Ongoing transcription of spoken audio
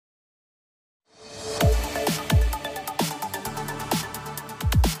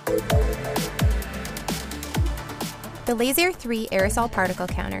The Lasair 3 Aerosol particle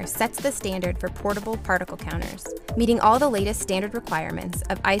counter sets the standard for portable particle counters, meeting all the latest standard requirements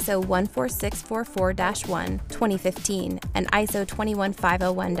of ISO 14644-1 2015 and ISO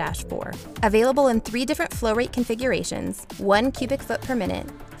 21501-4. Available in 3 different flow rate configurations, 1 cubic foot per minute,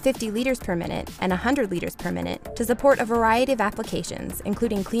 50 liters per minute, and 100 liters per minute to support a variety of applications,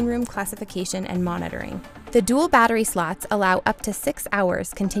 including cleanroom classification and monitoring. The dual battery slots allow up to 6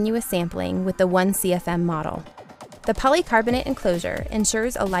 hours continuous sampling with the 1 CFM model. The polycarbonate enclosure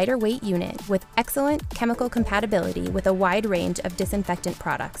ensures a lighter weight unit with excellent chemical compatibility with a wide range of disinfectant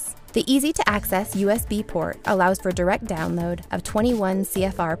products. The easy-to-access USB port allows for direct download of 21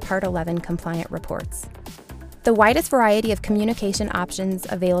 CFR Part 11 compliant reports. The widest variety of communication options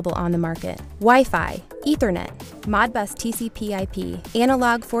available on the market: Wi-Fi, Ethernet, Modbus TCP/IP,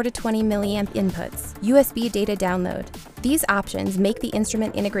 analog 4 to 20 milliamp inputs, USB data download. These options make the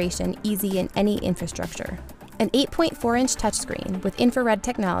instrument integration easy in any infrastructure. An 8.4-inch touchscreen with infrared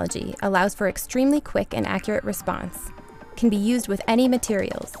technology allows for extremely quick and accurate response. Can be used with any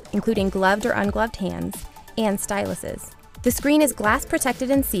materials, including gloved or ungloved hands, and styluses. The screen is glass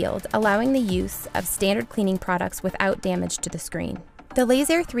protected and sealed, allowing the use of standard cleaning products without damage to the screen. The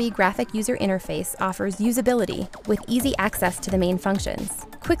Lasair 3 graphic user interface offers usability with easy access to the main functions,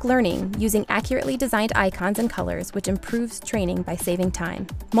 quick learning using accurately designed icons and colors, which improves training by saving time,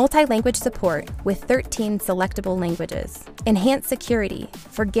 multi-language support with 13 selectable languages, enhanced security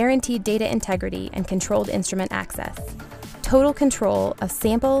for guaranteed data integrity and controlled instrument access, total control of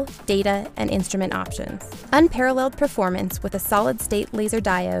sample, data, and instrument options, unparalleled performance with a solid-state laser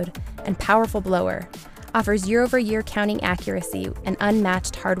diode and powerful blower, offers year-over-year counting accuracy and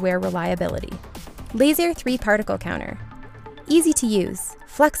unmatched hardware reliability. Lasair 3 particle counter. Easy to use,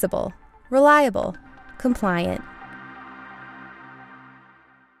 flexible, reliable, compliant,